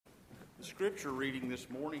The scripture reading this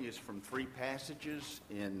morning is from three passages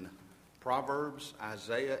in Proverbs,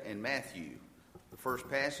 Isaiah, and Matthew. The first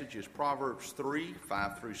passage is Proverbs 3,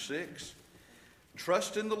 5 through 6.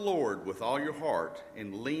 Trust in the Lord with all your heart,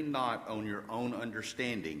 and lean not on your own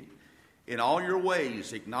understanding. In all your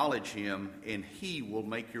ways acknowledge him, and he will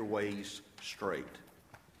make your ways straight.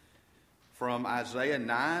 From Isaiah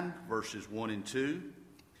 9, verses 1 and 2.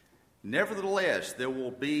 Nevertheless, there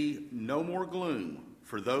will be no more gloom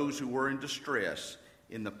for those who were in distress.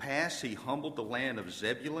 In the past he humbled the land of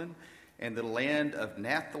Zebulun and the land of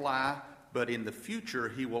Naphtali, but in the future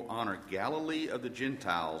he will honor Galilee of the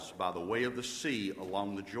Gentiles by the way of the sea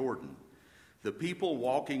along the Jordan. The people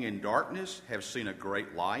walking in darkness have seen a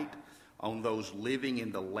great light. On those living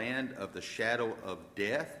in the land of the shadow of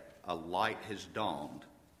death, a light has dawned.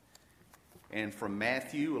 And from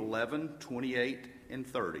Matthew 11, 28 and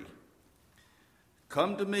 30.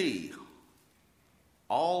 Come to me,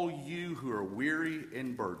 all you who are weary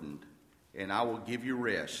and burdened, and I will give you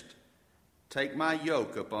rest. Take my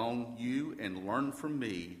yoke upon you and learn from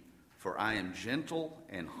me, for I am gentle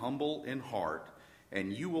and humble in heart,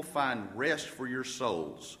 and you will find rest for your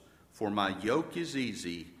souls. For my yoke is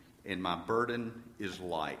easy and my burden is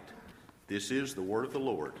light. This is the word of the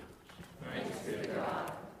Lord. Thanks be to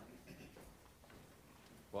God.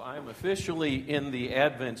 Well, I'm officially in the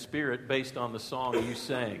Advent spirit based on the song you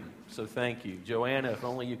sang, so thank you. Joanna, if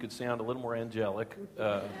only you could sound a little more angelic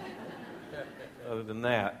other than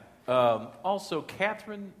that. Also,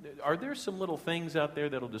 Catherine, are there some little things out there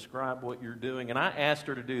that'll describe what you're doing? And I asked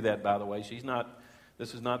her to do that, by the way.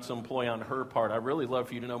 This is not some ploy on her part. I really love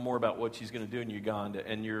for you to know more about what she's going to do in Uganda.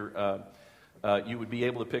 And you would be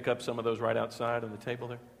able to pick up some of those right outside on the table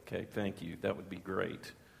there? Okay, thank you. That would be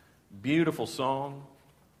great. Beautiful song.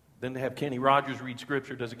 Then to have Kenny Rogers read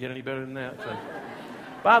Scripture, does it get any better than that? So,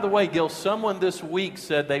 by the way, Gil, someone this week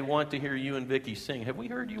said they want to hear you and Vicky sing. Have we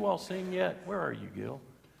heard you all sing yet? Where are you, Gil?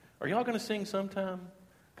 Are y'all going to sing sometime?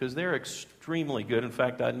 Because they're extremely good. In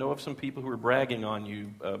fact, I know of some people who are bragging on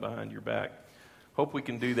you behind your back. Hope we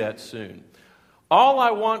can do that soon. All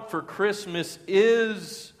I want for Christmas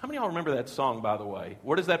is... How many of y'all remember that song, by the way?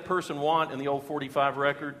 What does that person want in the old 45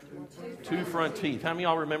 record? Two front teeth. How many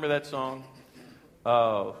of y'all remember that song?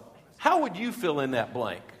 How would you fill in that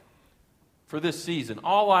blank for this season?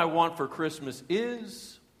 All I want for Christmas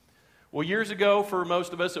is... Well, years ago, for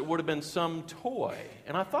most of us, it would have been some toy.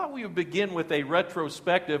 And I thought we would begin with a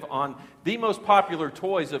retrospective on the most popular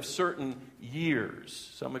toys of certain years.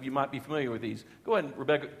 Some of you might be familiar with these. Go ahead,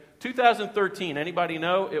 Rebecca. 2013, anybody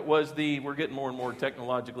know? It was we're getting more and more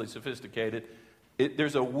technologically sophisticated.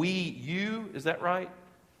 There's a Wii U, is that right?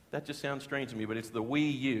 That just sounds strange to me, but it's the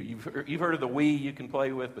Wii U. You've heard of the Wii you can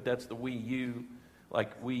play with, but that's the Wii U,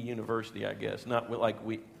 like Wii University, I guess. Not like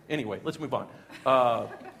Wii. Anyway, let's move on.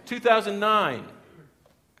 2009.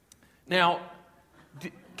 Now,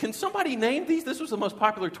 can somebody name these? This was the most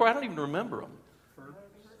popular toy. I don't even remember them.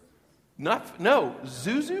 No,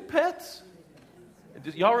 Zuzu Pets?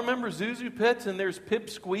 Do y'all remember Zuzu Pets? And there's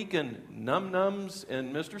Pipsqueak and Num Nums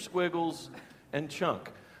and Mr. Squiggles and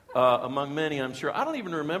Chunk. Among many, I'm sure. I don't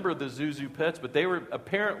even remember the Zuzu Pets, but they were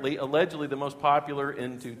allegedly the most popular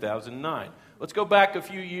in 2009. Let's go back a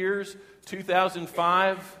few years.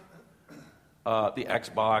 2005, the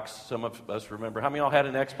Xbox. Some of us remember. How many of y'all had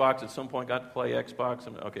an Xbox at some point, got to play Xbox?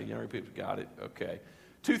 Okay, younger people got it. Okay.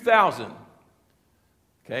 2000.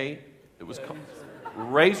 Okay. It was called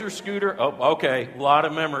Razor Scooter. Oh, okay. A lot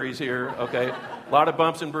of memories here. Okay. A lot of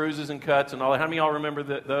bumps and bruises and cuts and all that. How many of y'all remember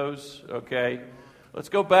those? Okay. Let's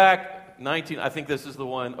go back, I think this is the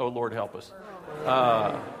one. Oh, Lord, help us.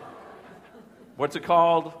 What's it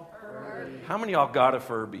called? Furby. How many of y'all got a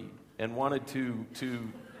Furby and wanted to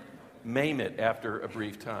maim it after a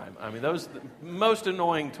brief time? I mean, that was the most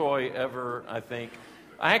annoying toy ever, I think.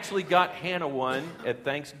 I actually got Hannah one at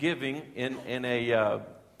Thanksgiving in a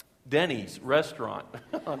Denny's restaurant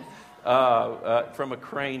from a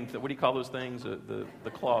crane. What do you call those things?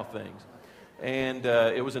 The claw things. And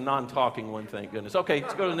it was a non-talking one, thank goodness. Okay,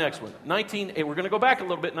 let's go to the next one. We're going to go back a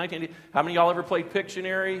little bit. 1980. How many of y'all ever played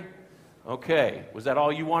Pictionary? Okay. Was that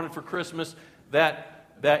all you wanted for Christmas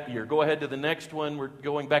that year? Go ahead to the next one. We're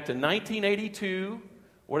going back to 1982.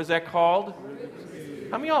 What is that called?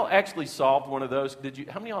 How many of y'all actually solved one of those?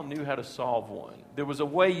 How many of y'all knew how to solve one? There was a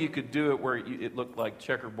way you could do it where it looked like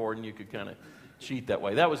checkerboard and you could kind of cheat that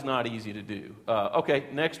way. That was not easy to do. Okay,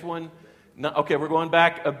 next one. Okay, we're going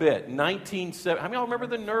back a bit. 1970. How many of y'all remember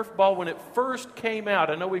the Nerf ball when it first came out?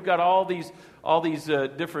 I know we've got all these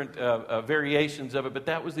different variations of it, but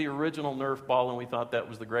that was the original Nerf ball, and we thought that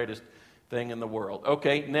was the greatest thing in the world.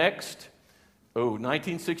 Okay, next.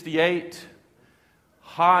 1968.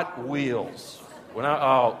 Hot Wheels.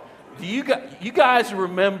 Do you guys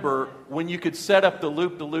remember when you could set up the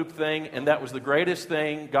loop-de-loop thing, and that was the greatest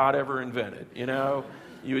thing God ever invented? You know,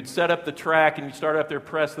 you would set up the track, and you start up there,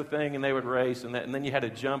 press the thing, and they would race, and then you had to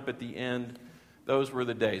jump at the end. Those were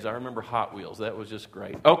the days. I remember Hot Wheels. That was just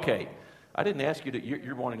great. Okay, I didn't ask you to.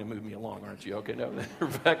 You're wanting to move me along, aren't you? Okay, no,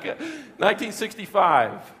 Rebecca.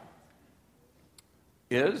 1965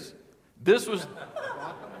 this was.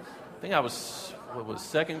 I think I was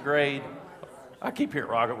second grade. I keep hearing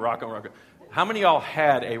Rock'em. How many of y'all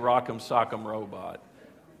had a Rock'em Sock'em robot?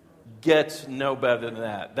 Gets no better than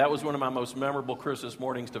that. That was one of my most memorable Christmas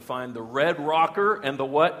mornings, to find the red rocker and the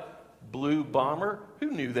what? Blue bomber. Who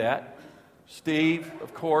knew that? Steve,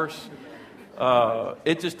 of course.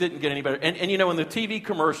 It just didn't get any better. And you know, in the TV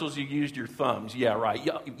commercials, you used your thumbs. Yeah, right.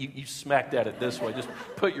 You smacked at it this way. Just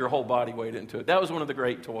put your whole body weight into it. That was one of the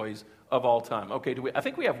great toys of all time. Okay, I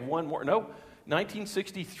think we have one more. No,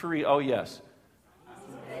 1963. Oh, yes.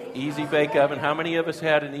 Easy Bake Oven. How many of us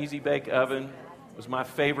had an Easy Bake Oven? It was my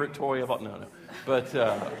favorite toy of all. No. But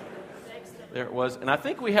there it was. And I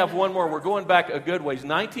think we have one more. We're going back a good ways.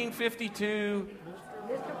 1952,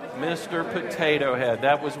 Mr. Potato Head.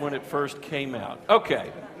 That was when it first came out.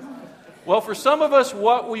 Okay. Well, for some of us,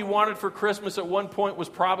 what we wanted for Christmas at one point was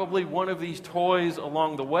probably one of these toys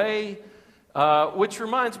along the way, which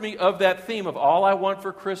reminds me of that theme of all I want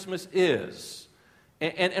for Christmas is.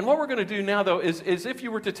 And what we're going to do now, though, is if you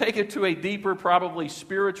were to take it to a deeper, probably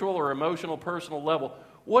spiritual or emotional, personal level,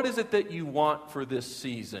 what is it that you want for this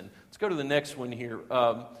season? Let's go to the next one here.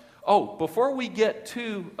 Before we get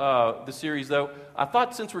to the series, though, I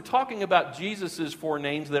thought since we're talking about Jesus' 4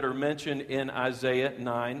 names that are mentioned in Isaiah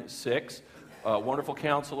 9:6, Wonderful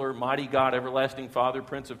Counselor, Mighty God, Everlasting Father,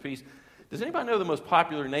 Prince of Peace. Does anybody know the most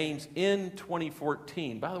popular names in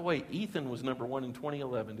 2014? By the way, Ethan was number 1 in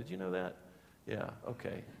 2011. Did you know that? Yeah,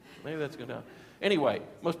 okay. Maybe that's good enough. Anyway,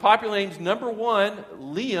 most popular names, number 1,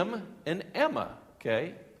 Liam and Emma.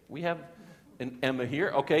 Okay, we have an Emma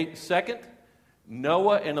here. Okay, second,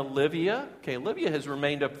 Noah and Olivia. Okay, Olivia has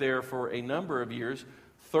remained up there for a number of years.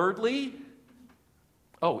 Thirdly,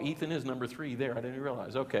 Ethan is number 3 there. I didn't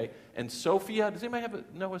realize. Okay, and Sophia. Does anybody have a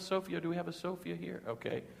Noah, Sophia? Do we have a Sophia here?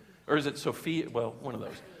 Okay, or is it Sophia? Well, one of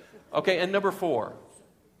those. Okay, and number 4.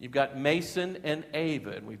 You've got Mason and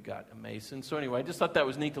Ava, and we've got a Mason. So anyway, I just thought that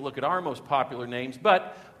was neat to look at our most popular names.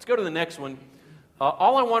 But let's go to the next one.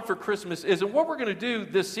 All I want for Christmas is, and what we're going to do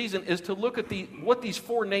this season is to look at what these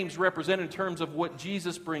 4 names represent in terms of what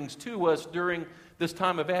Jesus brings to us during this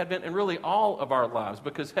time of Advent and really all of our lives,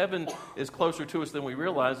 because heaven is closer to us than we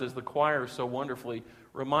realize, as the choir so wonderfully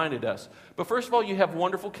reminded us. But first of all, you have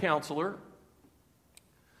Wonderful Counselor.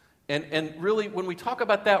 And really, when we talk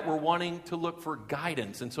about that, we're wanting to look for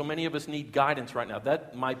guidance. And so many of us need guidance right now.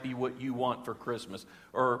 That might be what you want for Christmas.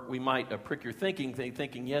 Or we might prick your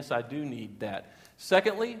thinking, yes, I do need that.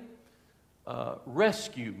 Secondly,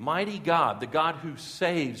 rescue, Mighty God. The God who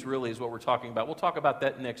saves, really, is what we're talking about. We'll talk about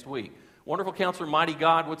that next week. Wonderful Counselor, Mighty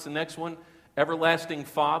God. What's the next one? Everlasting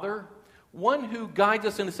Father. One who guides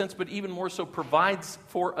us in a sense, but even more so provides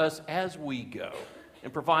for us as we go.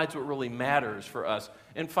 And provides what really matters for us.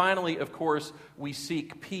 And finally, of course, we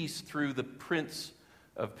seek peace through the Prince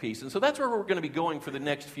of Peace. And so that's where we're going to be going for the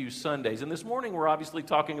next few Sundays. And this morning, we're obviously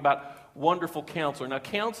talking about Wonderful Counselor. Now,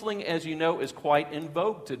 counseling, as you know, is quite in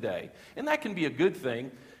vogue today. And that can be a good thing.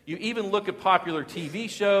 You even look at popular TV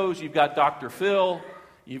shows. You've got Dr. Phil.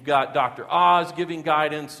 You've got Dr. Oz giving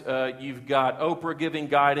guidance. You've got Oprah giving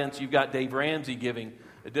guidance. You've got Dave Ramsey giving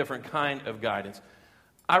a different kind of guidance.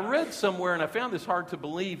 I read somewhere, and I found this hard to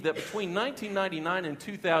believe, that between 1999 and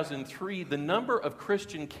 2003, the number of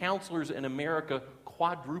Christian counselors in America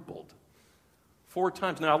quadrupled. 4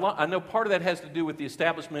 times. Now, I know part of that has to do with the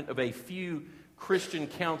establishment of a few Christian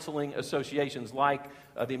counseling associations, like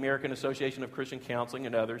the American Association of Christian Counseling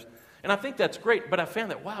and others. And I think that's great, but I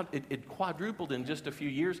found that, wow, it quadrupled in just a few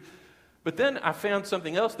years. But then I found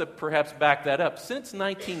something else that perhaps backed that up. Since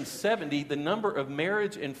 1970, the number of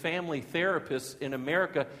marriage and family therapists in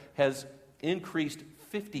America has increased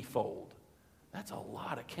 50-fold. That's a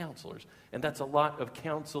lot of counselors, and that's a lot of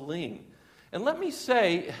counseling. And let me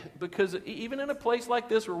say, because even in a place like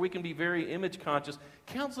this where we can be very image conscious,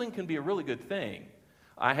 counseling can be a really good thing.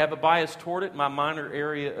 I have a bias toward it. My minor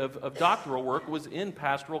area of doctoral work was in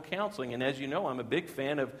pastoral counseling. And as you know, I'm a big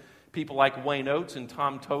fan of people like Wayne Oates and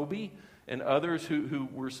Tom Toby and others who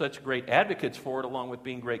were such great advocates for it, along with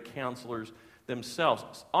being great counselors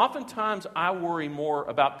themselves. Oftentimes, I worry more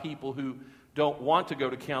about people who don't want to go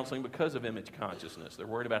to counseling because of image consciousness. They're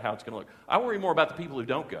worried about how it's going to look. I worry more about the people who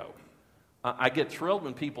don't go. I get thrilled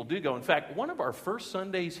when people do go. In fact, one of our first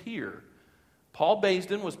Sundays here, Paul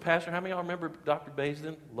Baisden was pastor. How many of y'all remember Dr.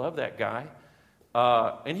 Baisden? Love that guy.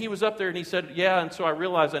 And he was up there and he said, yeah, and so I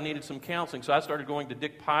realized I needed some counseling. So I started going to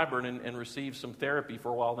Dick Pyburn and received some therapy for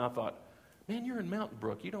a while. And I thought, man, you're in Mountain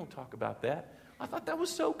Brook. You don't talk about that. I thought that was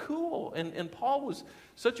so cool. And Paul was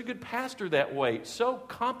such a good pastor that way, so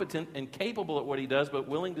competent and capable at what he does, but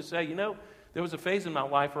willing to say, there was a phase in my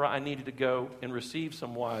life where I needed to go and receive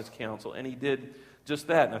some wise counsel. And he did just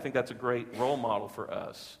that. And I think that's a great role model for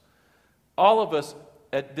us. All of us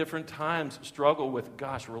at different times struggle with,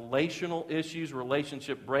 relational issues,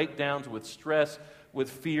 relationship breakdowns, with stress, with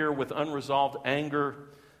fear, with unresolved anger,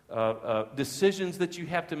 decisions that you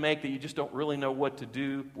have to make that you just don't really know what to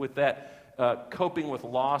do with that, coping with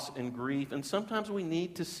loss and grief. And sometimes we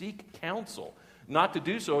need to seek counsel. Not to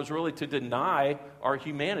do so is really to deny our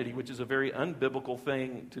humanity, which is a very unbiblical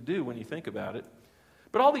thing to do when you think about it.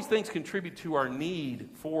 But all these things contribute to our need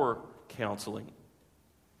for counseling.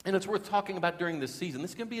 And it's worth talking about during this season.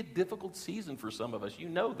 This is going to be a difficult season for some of us. You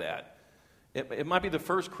know that. It might be the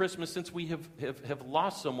first Christmas since we have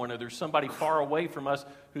lost someone, or there's somebody far away from us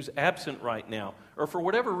who's absent right now. Or for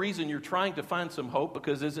whatever reason, you're trying to find some hope,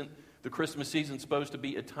 because isn't the Christmas season supposed to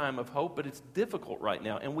be a time of hope? But it's difficult right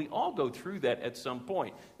now. And we all go through that at some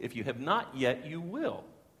point. If you have not yet, you will.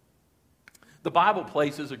 The Bible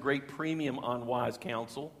places a great premium on wise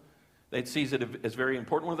counsel. It sees it as very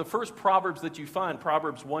important. One of the first Proverbs that you find,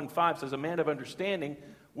 Proverbs 1:5, says, a man of understanding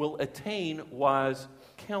will attain wise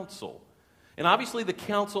counsel. And obviously the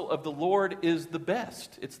counsel of the Lord is the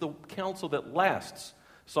best. It's the counsel that lasts.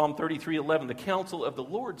 Psalm 33:11, the counsel of the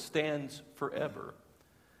Lord stands forever.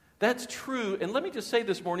 That's true. And let me just say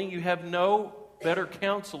this morning, you have no better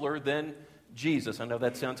counselor than Jesus. I know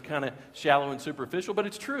that sounds kind of shallow and superficial, but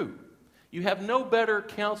it's true. You have no better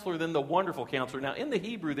counselor than the wonderful counselor. Now, in the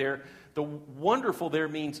Hebrew there, the wonderful there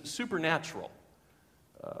means supernatural.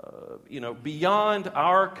 Beyond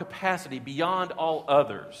our capacity, beyond all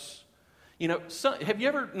others. Have you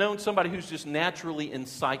ever known somebody who's just naturally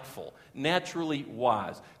insightful, naturally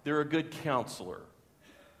wise? They're a good counselor.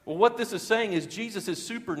 Well, what this is saying is Jesus is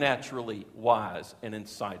supernaturally wise and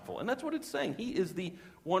insightful. And that's what it's saying. He is the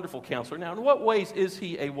wonderful counselor. Now, in what ways is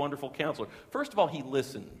he a wonderful counselor? First of all, he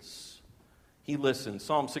listens. He listens.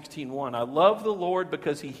 Psalm 16:1, I love the Lord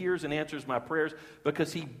because he hears and answers my prayers,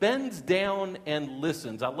 because he bends down and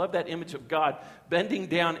listens. I love that image of God bending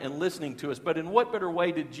down and listening to us. But in what better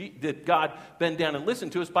way did God bend down and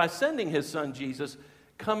listen to us? By sending his son Jesus,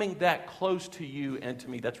 coming that close to you and to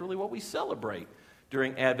me. That's really what we celebrate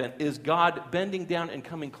during Advent, is God bending down and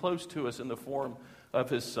coming close to us in the form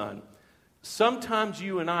of his son. Sometimes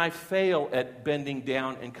you and I fail at bending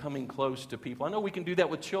down and coming close to people. I know we can do that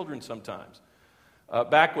with children sometimes.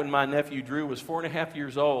 Back when my nephew Drew was 4.5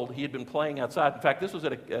 years old, he had been playing outside. In fact, this was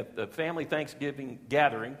at a family Thanksgiving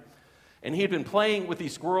gathering. And he had been playing with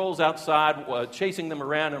these squirrels outside, chasing them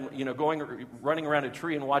around and running around a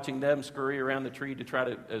tree and watching them scurry around the tree to try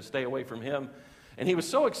to stay away from him. And he was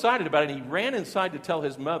so excited about it, he ran inside to tell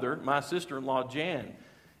his mother, my sister-in-law, Jan.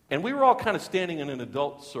 And we were all kind of standing in an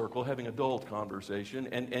adult circle, having adult conversation.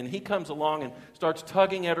 And he comes along and starts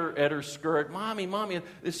tugging at her skirt. Mommy,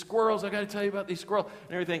 these squirrels, I got to tell you about these squirrels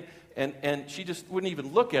and everything. And she just wouldn't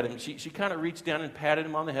even look at him. She kind of reached down and patted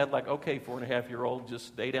him on the head like, okay, 4.5-year-old, just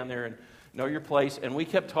stay down there and know your place. And we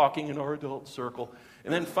kept talking in our adult circle.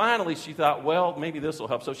 And then finally she thought, well, maybe this will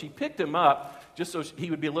help. So she picked him up just so he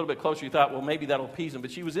would be a little bit closer. She thought, well, maybe that'll appease him.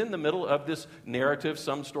 But she was in the middle of this narrative,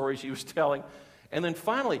 some story she was telling. And then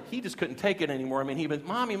finally, he just couldn't take it anymore. I mean, he went,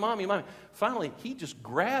 Mommy. Finally, he just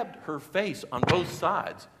grabbed her face on both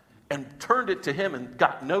sides and turned it to him and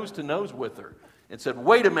got nose to nose with her and said,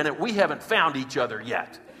 wait a minute, we haven't found each other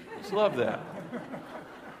yet. I just love that.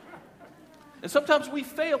 And sometimes we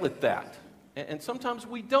fail at that. And sometimes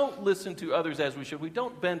we don't listen to others as we should. We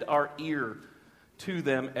don't bend our ear to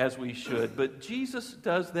them as we should. But Jesus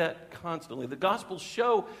does that constantly. The Gospels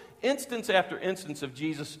show instance after instance of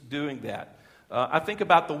Jesus doing that. I think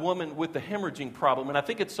about the woman with the hemorrhaging problem, and I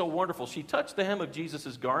think it's so wonderful. She touched the hem of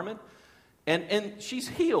Jesus' garment, and she's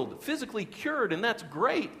healed, physically cured, and that's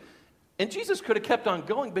great. And Jesus could have kept on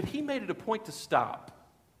going, but he made it a point to stop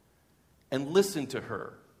and listen to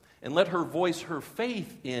her and let her voice her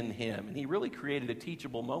faith in him. And he really created a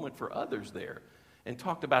teachable moment for others there and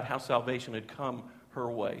talked about how salvation had come her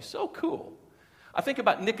way. So cool. I think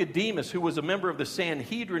about Nicodemus, who was a member of the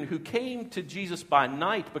Sanhedrin, who came to Jesus by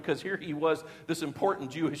night because here he was, this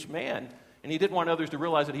important Jewish man, and he didn't want others to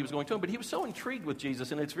realize that he was going to him. But he was so intrigued with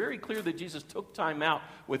Jesus, and it's very clear that Jesus took time out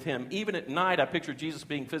with him. Even at night, I picture Jesus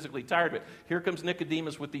being physically tired, but here comes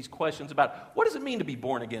Nicodemus with these questions about, what does it mean to be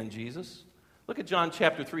born again, Jesus? Look at John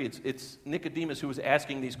chapter 3. It's Nicodemus who was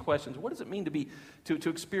asking these questions. What does it mean to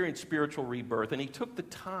experience spiritual rebirth? And he took the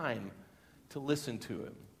time to listen to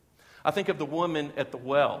him. I think of the woman at the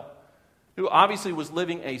well, who obviously was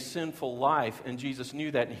living a sinful life, and Jesus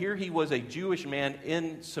knew that. And here he was, a Jewish man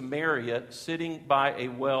in Samaria, sitting by a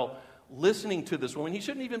well, listening to this woman. He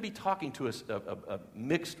shouldn't even be talking to a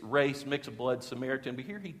mixed race, mixed blood Samaritan, but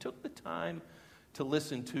here he took the time to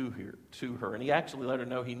listen to her. And he actually let her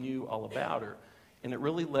know he knew all about her. And it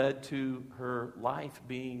really led to her life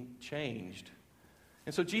being changed.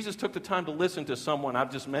 And so Jesus took the time to listen to someone.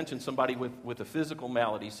 I've just mentioned somebody with a physical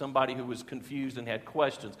malady, somebody who was confused and had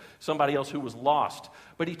questions, somebody else who was lost.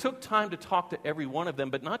 But he took time to talk to every one of them,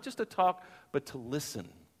 but not just to talk, but to listen.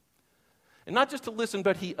 And not just to listen,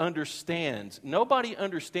 but he understands. Nobody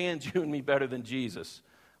understands you and me better than Jesus.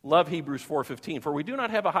 Love Hebrews 4:15. For we do not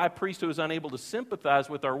have a high priest who is unable to sympathize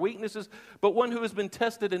with our weaknesses, but one who has been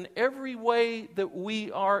tested in every way that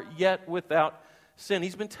we are, yet without sin.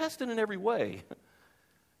 He's been tested in every way.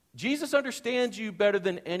 Jesus understands you better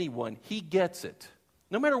than anyone. He gets it.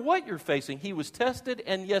 No matter what you're facing, he was tested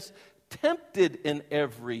and, yes, tempted in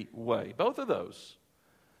every way. Both of those.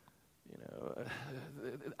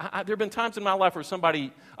 There have been times in my life where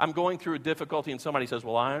I'm going through a difficulty and somebody says,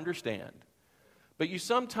 well, I understand. But you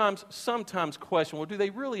sometimes question, well, do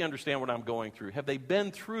they really understand what I'm going through? Have they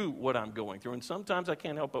been through what I'm going through? And sometimes I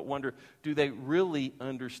can't help but wonder, do they really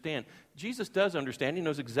understand? Jesus does understand. He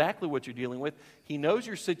knows exactly what you're dealing with. He knows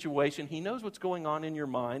your situation. He knows what's going on in your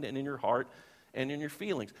mind and in your heart and in your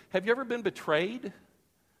feelings. Have you ever been betrayed?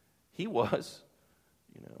 He was.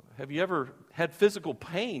 Have you ever had physical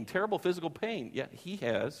pain, terrible physical pain? Yeah, he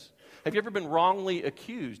has. Have you ever been wrongly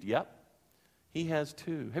accused? Yep, he has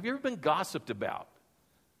too. Have you ever been gossiped about?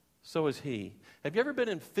 So has he. Have you ever been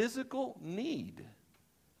in physical need?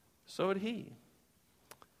 So had he.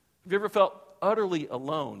 Have you ever felt utterly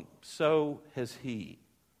alone? So has he.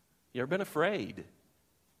 You ever been afraid?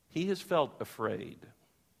 He has felt afraid.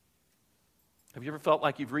 Have you ever felt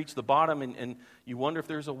like you've reached the bottom and you wonder if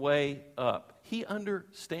there's a way up? He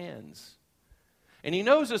understands. And he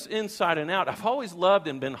knows us inside and out. I've always loved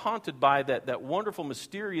and been haunted by that wonderful,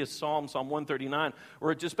 mysterious Psalm 139,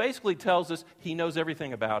 where it just basically tells us he knows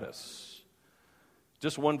everything about us.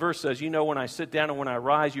 Just one verse says, you know when I sit down and when I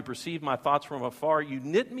rise, you perceive my thoughts from afar. You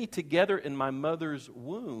knit me together in my mother's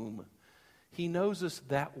womb. He knows us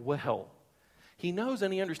that well. He knows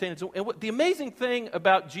and he understands. And the amazing thing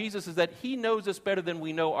about Jesus is that he knows us better than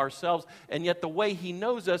we know ourselves, and yet the way he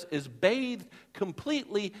knows us is bathed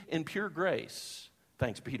completely in pure grace.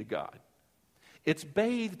 Thanks be to God. It's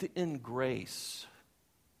bathed in grace.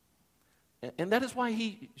 And that is why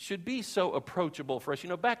he should be so approachable for us.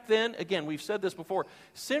 Back then, again, we've said this before,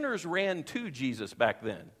 sinners ran to Jesus back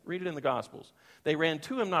then. Read it in the Gospels. They ran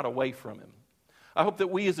to him, not away from him. I hope that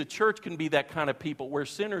we as a church can be that kind of people where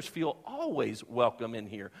sinners feel always welcome in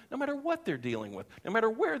here, no matter what they're dealing with, no matter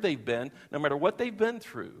where they've been, no matter what they've been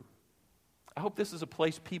through. I hope this is a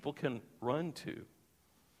place people can run to.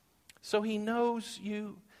 So he knows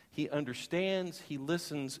you, he understands, he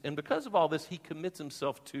listens, and because of all this, he commits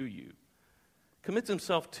himself to you. Commits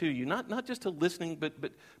himself to you, not just to listening,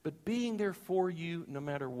 but being there for you no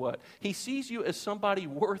matter what. He sees you as somebody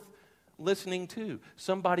worth listening to,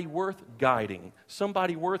 somebody worth guiding,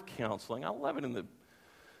 somebody worth counseling. I love it in the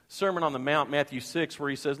Sermon on the Mount, Matthew 6, where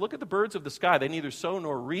he says, look at the birds of the sky. They neither sow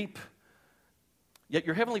nor reap, yet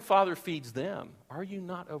your heavenly Father feeds them. Are you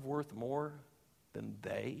not of worth more than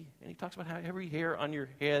they? And he talks about how every hair on your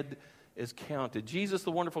head is counted. Jesus,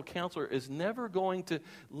 the wonderful counselor, is never going to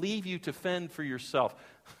leave you to fend for yourself.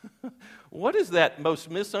 What is that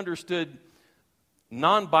most misunderstood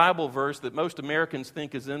non-Bible verse that most Americans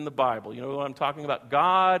think is in the Bible? You know what I'm talking about?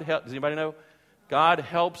 God help. Does anybody know? God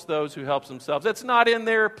helps those who help themselves. That's not in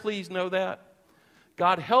there. Please know that.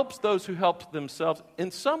 God helps those who help themselves.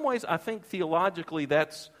 In some ways, I think theologically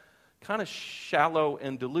that's kind of shallow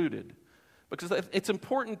and diluted. Because it's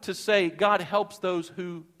important to say God helps those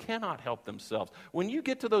who cannot help themselves. When you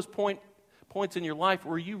get to those points in your life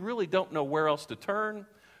where you really don't know where else to turn,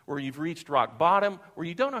 where you've reached rock bottom, where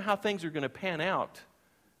you don't know how things are going to pan out,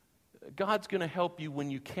 God's going to help you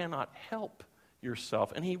when you cannot help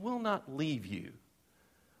yourself, and he will not leave you.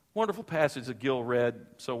 Wonderful passage that Gil read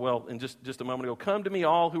so well in just a moment ago. Come to me,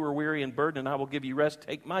 all who are weary and burdened, and I will give you rest.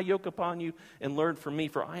 Take my yoke upon you and learn from me,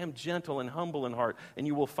 for I am gentle and humble in heart, and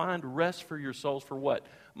you will find rest for your souls. For what?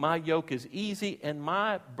 My yoke is easy and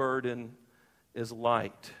my burden is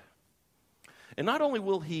light. And not only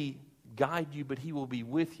will he guide you, but he will be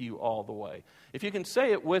with you all the way. If you can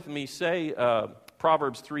say it with me, say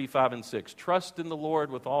Proverbs 3, 5, and 6. Trust in the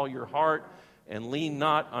Lord with all your heart and lean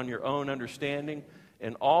not on your own understanding.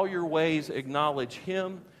 In all your ways acknowledge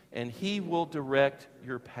Him, and He will direct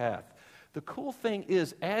your path. The cool thing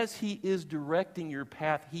is, as He is directing your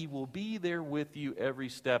path, He will be there with you every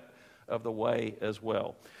step of the way as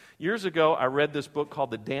well. Years ago, I read this book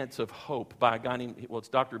called The Dance of Hope by a guy named, it's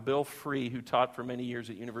Dr. Bill Free, who taught for many years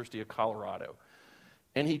at University of Colorado.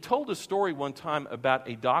 And he told a story one time about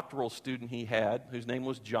a doctoral student he had, whose name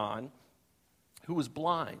was John, who was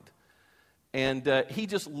blind. And he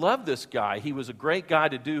just loved this guy. He was a great guy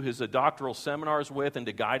to do his doctoral seminars with and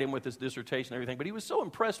to guide him with his dissertation and everything. But he was so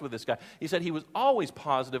impressed with this guy. He said he was always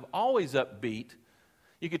positive, always upbeat.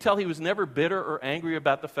 You could tell he was never bitter or angry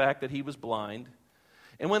about the fact that he was blind.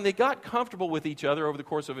 And when they got comfortable with each other over the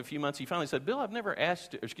course of a few months, he finally said, John, I've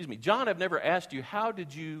never asked you, how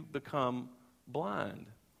did you become blind?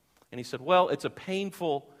 And he said, well, it's a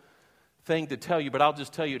painful thing to tell you, but I'll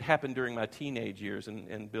just tell you it happened during my teenage years.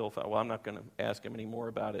 And Bill thought, well, I'm not going to ask him any more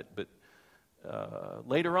about it. But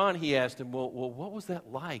later on, he asked him, well, what was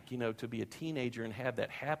that like, to be a teenager and have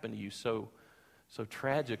that happen to you so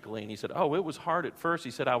tragically? And he said, it was hard at first.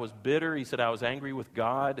 He said, I was bitter. He said, I was angry with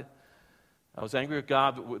God. I was angry with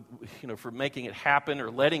God, for making it happen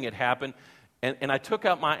or letting it happen. And I took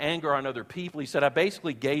out my anger on other people. He said, I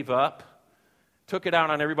basically gave up. Took it out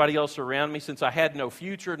on everybody else around me. Since I had no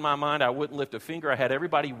future in my mind, I wouldn't lift a finger. I had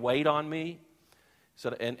everybody wait on me. So,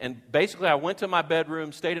 and basically, I went to my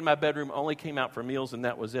bedroom, stayed in my bedroom, only came out for meals, and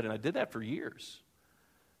that was it. And I did that for years.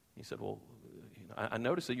 He said, well, I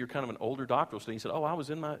noticed that you're kind of an older doctoral student. He said, I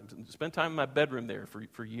was spent time in my bedroom there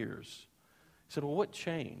for years. He said, well, what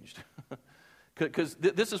changed? Because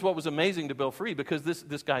this is what was amazing to Bill Free, because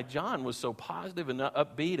this guy, John, was so positive and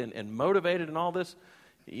upbeat and motivated and all this.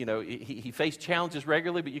 He faced challenges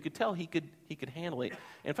regularly, but you could tell he could handle it.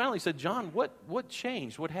 And finally he said, John, what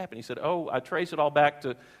changed? What happened? He said, I trace it all back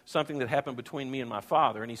to something that happened between me and my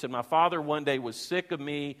father. And he said, my father one day was sick of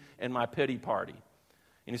me and my pity party.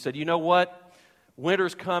 And he said, you know what?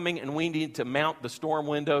 Winter's coming and we need to mount the storm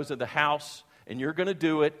windows of the house. And you're going to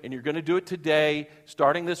do it, and you're going to do it today.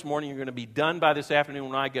 Starting this morning, you're going to be done by this afternoon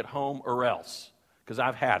when I get home, or else, because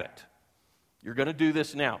I've had it. You're going to do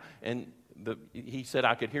this now. And he said,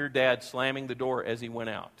 I could hear Dad slamming the door as he went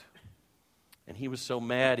out. And he was so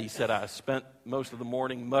mad. He said, I spent most of the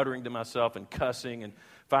morning muttering to myself and cussing. And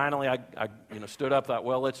finally, I stood up, thought,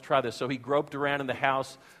 well, let's try this. So he groped around in the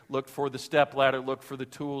house, looked for the stepladder, looked for the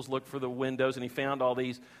tools, looked for the windows, and he found all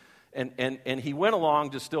these. And he went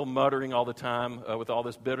along just still muttering all the time with all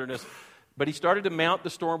this bitterness. But he started to mount the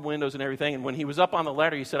storm windows and everything. And when he was up on the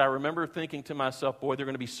ladder, he said, I remember thinking to myself, boy, they're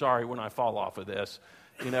going to be sorry when I fall off of this.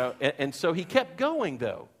 And so he kept going,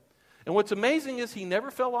 though. And what's amazing is he never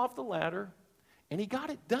fell off the ladder, and he got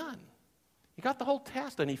it done. He got the whole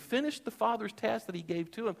task done. He finished the Father's task that he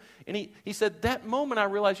gave to him. And he said, that moment I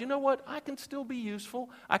realized, you know what? I can still be useful.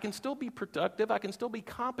 I can still be productive. I can still be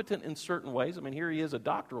competent in certain ways. I mean, here he is, a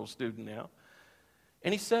doctoral student now.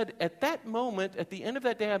 And he said, at that moment, at the end of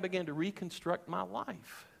that day, I began to reconstruct my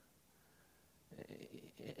life.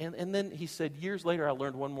 And then he said, years later, I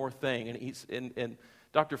learned one more thing. And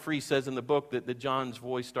Dr. Free says in the book that John's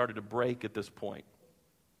voice started to break at this point.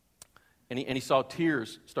 And he saw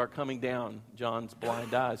tears start coming down John's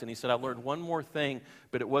blind eyes. And he said, I learned one more thing,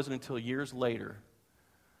 but it wasn't until years later.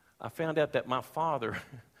 I found out that my father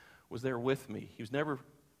was there with me. He was never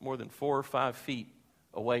more than 4 or 5 feet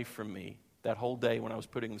away from me that whole day when I was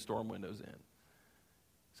putting the storm windows in.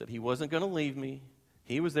 He said he wasn't going to leave me.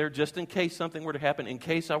 He was there just in case something were to happen. In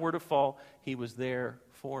case I were to fall, he was there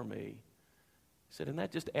for me. He said, and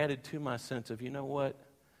that just added to my sense of, you know what?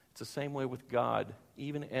 It's the same way with God.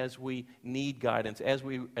 Even as we need guidance, as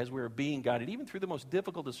we are being guided, even through the most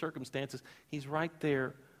difficult of circumstances, He's right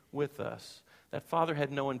there with us. That Father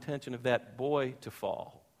had no intention of that boy to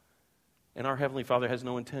fall. And our Heavenly Father has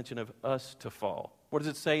no intention of us to fall. What does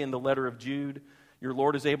it say in the letter of Jude? Your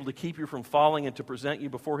Lord is able to keep you from falling and to present you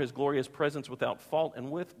before His glorious presence without fault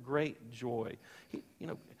and with great joy.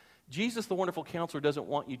 Jesus, the wonderful counselor, doesn't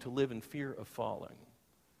want you to live in fear of falling.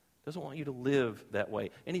 Doesn't want you to live that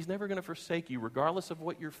way. And He's never going to forsake you regardless of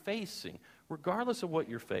what you're facing. Regardless of what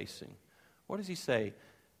you're facing. What does He say?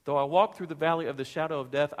 Though I walk through the valley of the shadow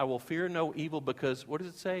of death, I will fear no evil because, what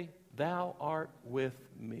does it say? Thou art with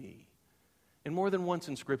me. And more than once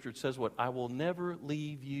in Scripture it says what? I will never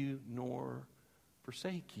leave you nor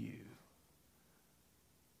forsake you.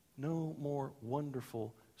 No more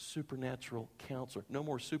wonderful supernatural counselor. No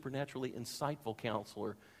more supernaturally insightful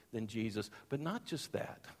counselor than Jesus. But not just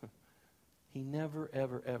that. He never,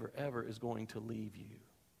 ever, ever, ever is going to leave you.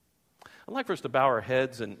 I'd like for us to bow our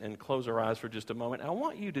heads and close our eyes for just a moment. I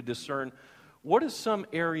want you to discern What is some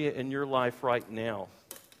area in your life right now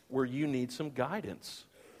where you need some guidance?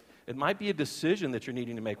 It might be a decision that you're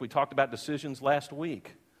needing to make. We talked about decisions last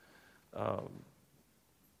week.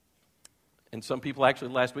 And some people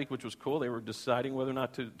actually last week, which was cool, they were deciding whether or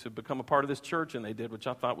not to become a part of this church, and they did, which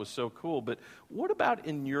I thought was so cool. But what about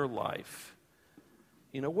in your life?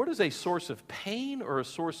 What is a source of pain or a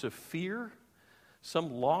source of fear?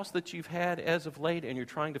 Some loss that you've had as of late, and you're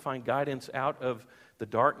trying to find guidance out of the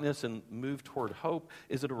darkness and move toward hope?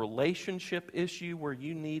 Is it a relationship issue where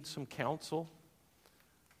you need some counsel?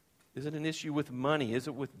 Is it an issue with money? Is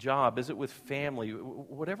it with job? Is it with family?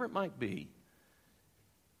 Whatever it might be.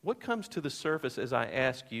 What comes to the surface as I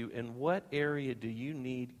ask you, in what area do you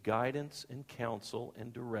need guidance and counsel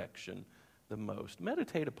and direction the most?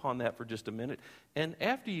 Meditate upon that for just a minute. And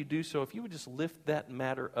after you do so, if you would just lift that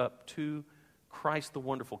matter up to Christ, the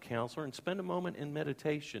wonderful counselor, and spend a moment in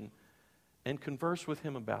meditation and converse with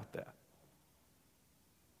him about that.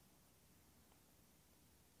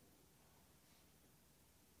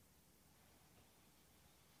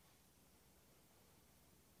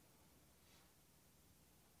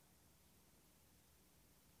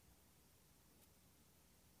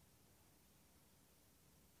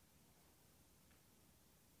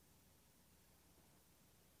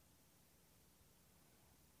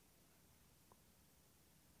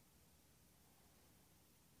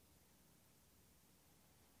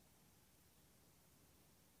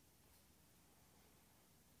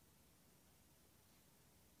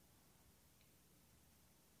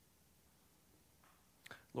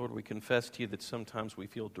 Lord, we confess to you that sometimes we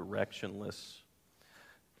feel directionless.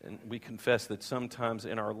 And we confess that sometimes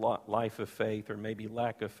in our life of faith, or maybe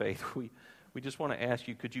lack of faith, we just want to ask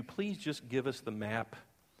you, could you please just give us the map?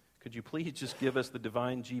 Could you please just give us the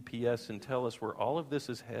divine GPS and tell us where all of this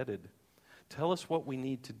is headed? Tell us what we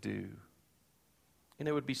need to do. And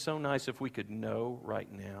it would be so nice if we could know right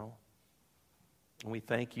now. And we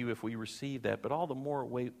thank you if we receive that. But all the more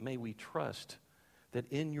may we trust that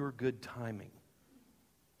in your good timing,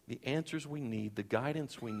 the answers we need, the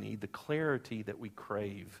guidance we need, the clarity that we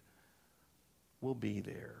crave will be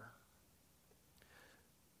there.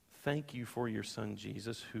 Thank you for your Son,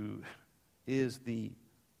 Jesus, who is the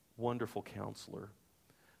wonderful counselor,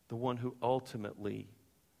 the one who ultimately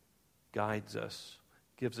guides us,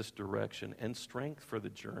 gives us direction and strength for the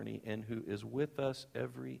journey, and who is with us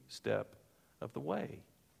every step of the way.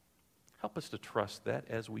 Help us to trust that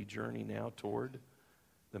as we journey now toward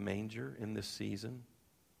the manger in this season.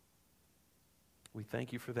 We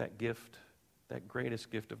thank you for that gift, that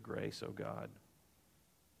greatest gift of grace, oh God.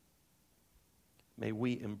 May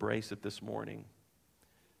we embrace it this morning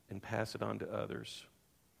and pass it on to others.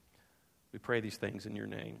 We pray these things in your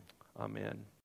name. Amen.